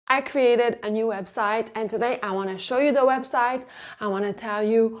I created a new website, and today I want to show you the website. I want to tell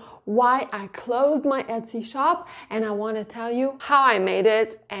you why I closed my Etsy shop, and I want to tell you how I made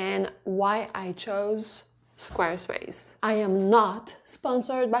it and why I chose Squarespace. I am not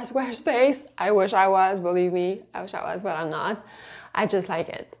sponsored by Squarespace. I wish I was, believe me, I wish I was, but I'm not. I just like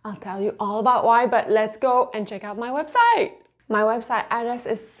it. I'll tell you all about why, but let's go and check out my website. My website address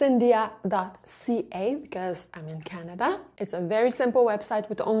is syndia.ca because I'm in Canada. It's a very simple website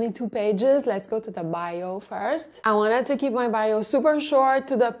with only 2 pages. Let's go to the bio first. I wanted to keep my bio super short,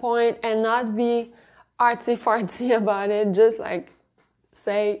 to the point, and not be artsy-fartsy about it. Just like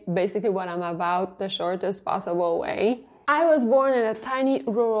say basically what I'm about the shortest possible way. I was born in a tiny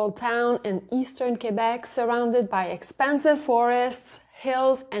rural town in eastern Quebec, surrounded by expansive forests,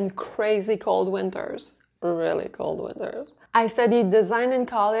 hills, and crazy cold winters. Really cold winters. I studied design in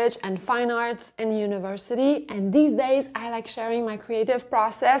college and fine arts in university, and these days I like sharing my creative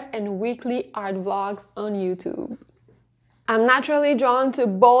process in weekly art vlogs on YouTube. I'm naturally drawn to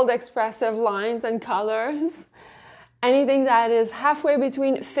bold, expressive lines and colors. Anything that is halfway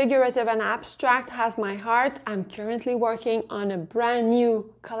between figurative and abstract has my heart. I'm currently working on a brand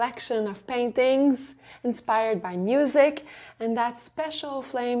new collection of paintings inspired by music and that special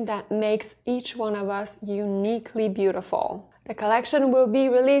flame that makes each one of us uniquely beautiful. The collection will be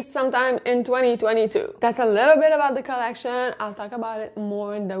released sometime in 2022. That's a little bit about the collection. I'll talk about it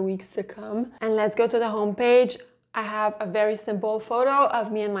more in the weeks to come. And let's go to the homepage. I have a very simple photo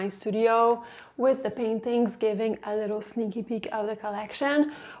of me in my studio with the paintings, giving a little sneaky peek of the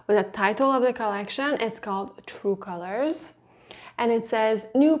collection. With the title of the collection, it's called True Colors. And it says,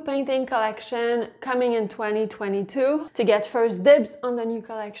 new painting collection coming in 2022. To get first dibs on the new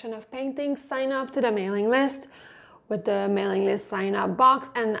collection of paintings, sign up to the mailing list with the mailing list sign up box.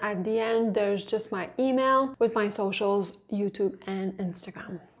 And at the end, there's just my email with my socials, YouTube and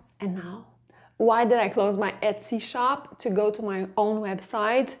Instagram. And now, why did I close my Etsy shop to go to my own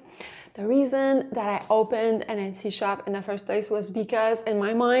website? The reason that I opened an Etsy shop in the first place was because in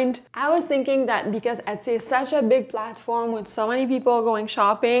my mind, I was thinking that because Etsy is such a big platform with so many people going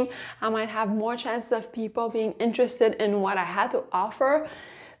shopping, I might have more chances of people being interested in what I had to offer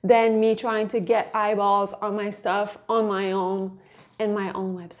than me trying to get eyeballs on my stuff on my own in my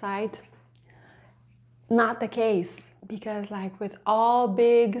own website. Not the case, because like with all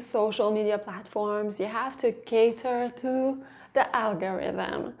big social media platforms, you have to cater to the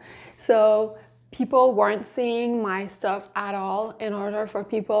algorithm. So people weren't seeing my stuff at all. In order for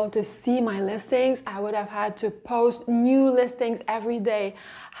people to see my listings, I would have had to post new listings every day,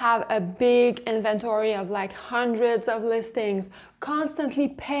 have a big inventory of like hundreds of listings, constantly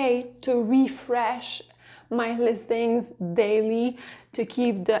pay to refresh my listings daily to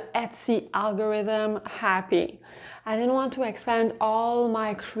keep the Etsy algorithm happy. I didn't want to expend all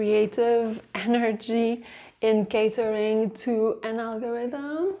my creative energy in catering to an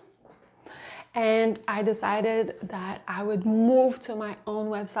algorithm. And I decided that I would move to my own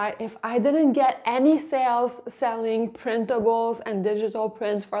website. If I didn't get any sales selling printables and digital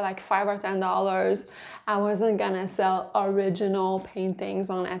prints for like $5 or $10, I wasn't gonna sell original paintings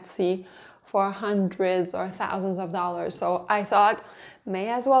on Etsy for hundreds or thousands of dollars. So I thought, may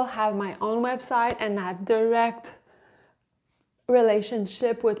as well have my own website and that direct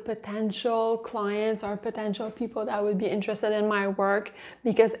relationship with potential clients or potential people that would be interested in my work,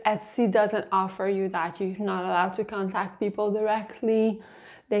 because Etsy doesn't offer you that. You're not allowed to contact people directly.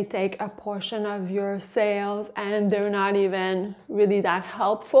 They take a portion of your sales and they're not even really that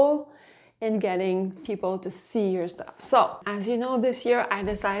helpful in getting people to see your stuff. So, as you know, this year I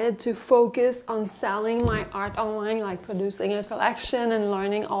decided to focus on selling my art online, like producing a collection and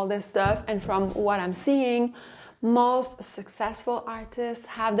learning all this stuff. And from what I'm seeing, most successful artists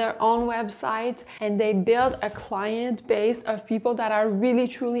have their own website and they build a client base of people that are really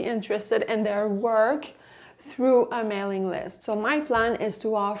truly interested in their work through a mailing list. So my plan is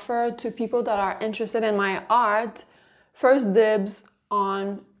to offer to people that are interested in my art first dibs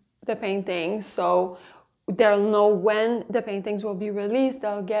on the paintings. So they'll know when the paintings will be released.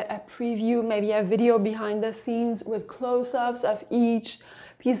 They'll get a preview, maybe a video behind the scenes with close-ups of each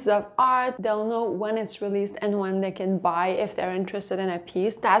piece of art. They'll know when it's released and when they can buy if they're interested in a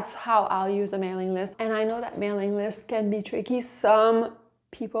piece. That's how I'll use the mailing list. And I know that mailing list can be tricky. Some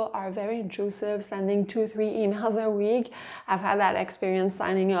people are very intrusive, sending 2-3 emails a week. I've had that experience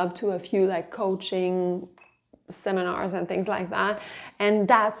signing up to a few like coaching seminars and things like that, and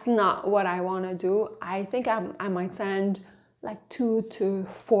that's not what I want to do. I think I might send like 2 to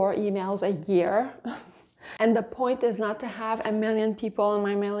 4 emails a year And the point is not to have a million people on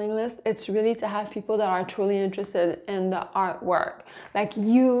my mailing list. It's really to have people that are truly interested in the artwork. Like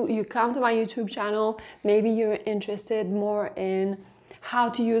you come to my YouTube channel, maybe you're interested more in how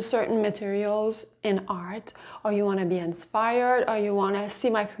to use certain materials in art, or you want to be inspired, or you want to see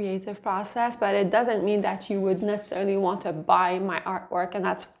my creative process, but it doesn't mean that you would necessarily want to buy my artwork, and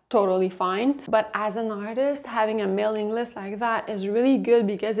that's totally fine. But as an artist, having a mailing list like that is really good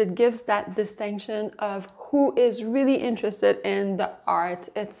because it gives that distinction of who is really interested in the art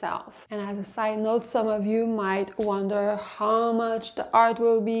itself. And as a side note, some of you might wonder how much the art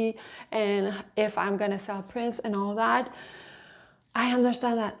will be and if I'm gonna sell prints and all that. I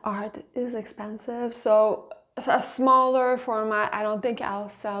understand that art is expensive, so a smaller format, I don't think I'll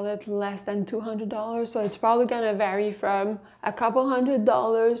sell it less than $200, so it's probably gonna vary from a couple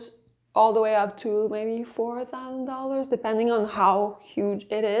 $100 all the way up to maybe $4,000, depending on how huge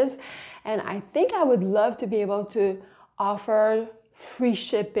it is. And I think I would love to be able to offer free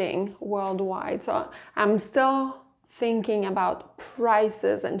shipping worldwide, so I'm still thinking about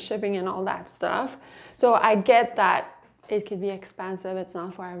prices and shipping and all that stuff. So I get that it could be expensive, it's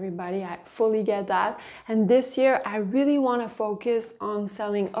not for everybody, I fully get that. And this year, I really want to focus on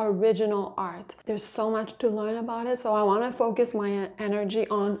selling original art. There's so much to learn about it, so I want to focus my energy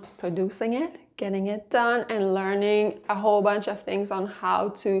on producing it, getting it done, and learning a whole bunch of things on how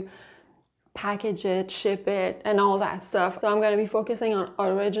to package it, ship it, and all that stuff. So I'm going to be focusing on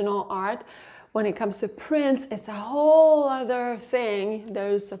original art. When it comes to prints, it's a whole other thing.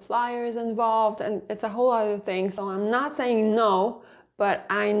 There's suppliers involved and it's a whole other thing. So I'm not saying no, but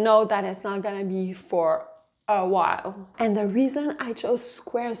I know that it's not gonna be for a while. And the reason I chose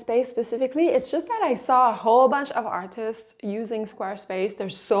Squarespace specifically, it's just that I saw a whole bunch of artists using Squarespace.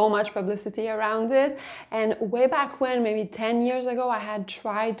 There's so much publicity around it. And way back when, maybe 10 years ago, I had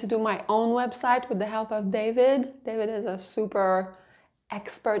tried to do my own website with the help of David. David is a super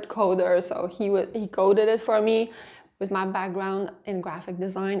expert coder, so he coded it for me. With my background in graphic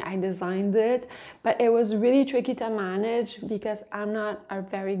design, I designed it, but it was really tricky to manage because I'm not a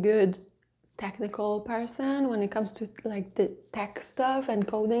very good technical person when it comes to like the tech stuff and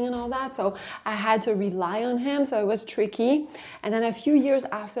coding and all that, so I had to rely on him, so it was tricky. And then a few years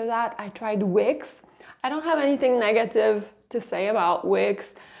after that, I tried Wix. I don't have anything negative to say about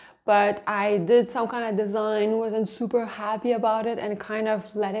Wix, but I did some kind of design, wasn't super happy about it, and kind of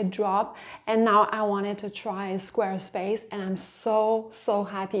let it drop. And now I wanted to try Squarespace, and I'm so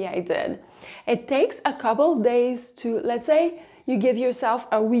happy I did. It takes a couple days to, let's say you give yourself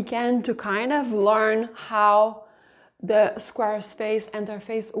a weekend to kind of learn how the Squarespace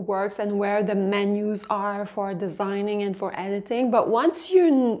interface works and where the menus are for designing and for editing. But once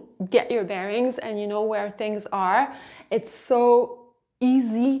you get your bearings and you know where things are, it's so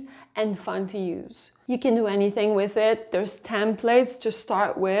easy and fun to use. You can do anything with it. There's templates to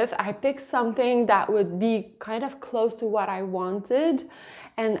start with. I picked something that would be kind of close to what I wanted,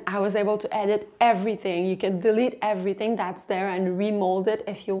 and I was able to edit everything. You can delete everything that's there and remold it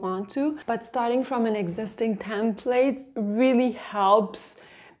if you want to. But starting from an existing template really helps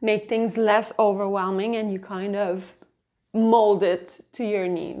make things less overwhelming, and you kind of mold it to your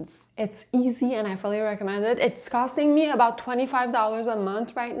needs. It's easy and I fully recommend it. It's costing me about $25 a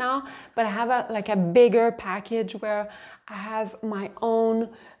month right now, but I have a bigger package where I have my own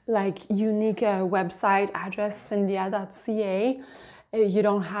unique website address, syndia.ca. You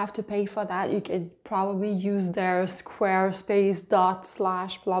don't have to pay for that. You could probably use their Squarespace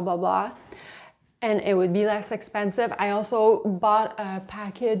 / blah blah blah, and it would be less expensive. I also bought a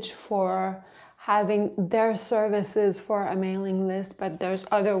package for having their services for a mailing list, but there's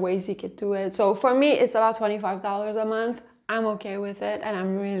other ways you could do it. So for me, it's about $25 a month. I'm okay with it, and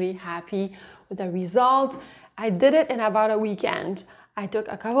I'm really happy with the result. I did it in about a weekend. I took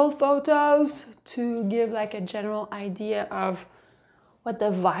a couple photos to give a general idea of what the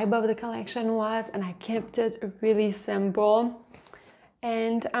vibe of the collection was, and I kept it really simple.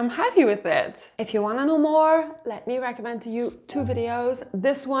 And I'm happy with it. If you want to know more, let me recommend to you 2 videos.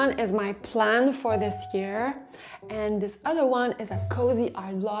 This one is my plan for this year, and this other one is a cozy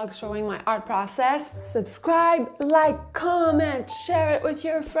art vlog showing my art process. Subscribe, like, comment, share it with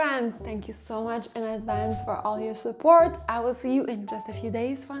your friends. Thank you so much in advance for all your support. I will see you in just a few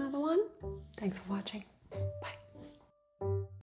days for another one. Thanks for watching.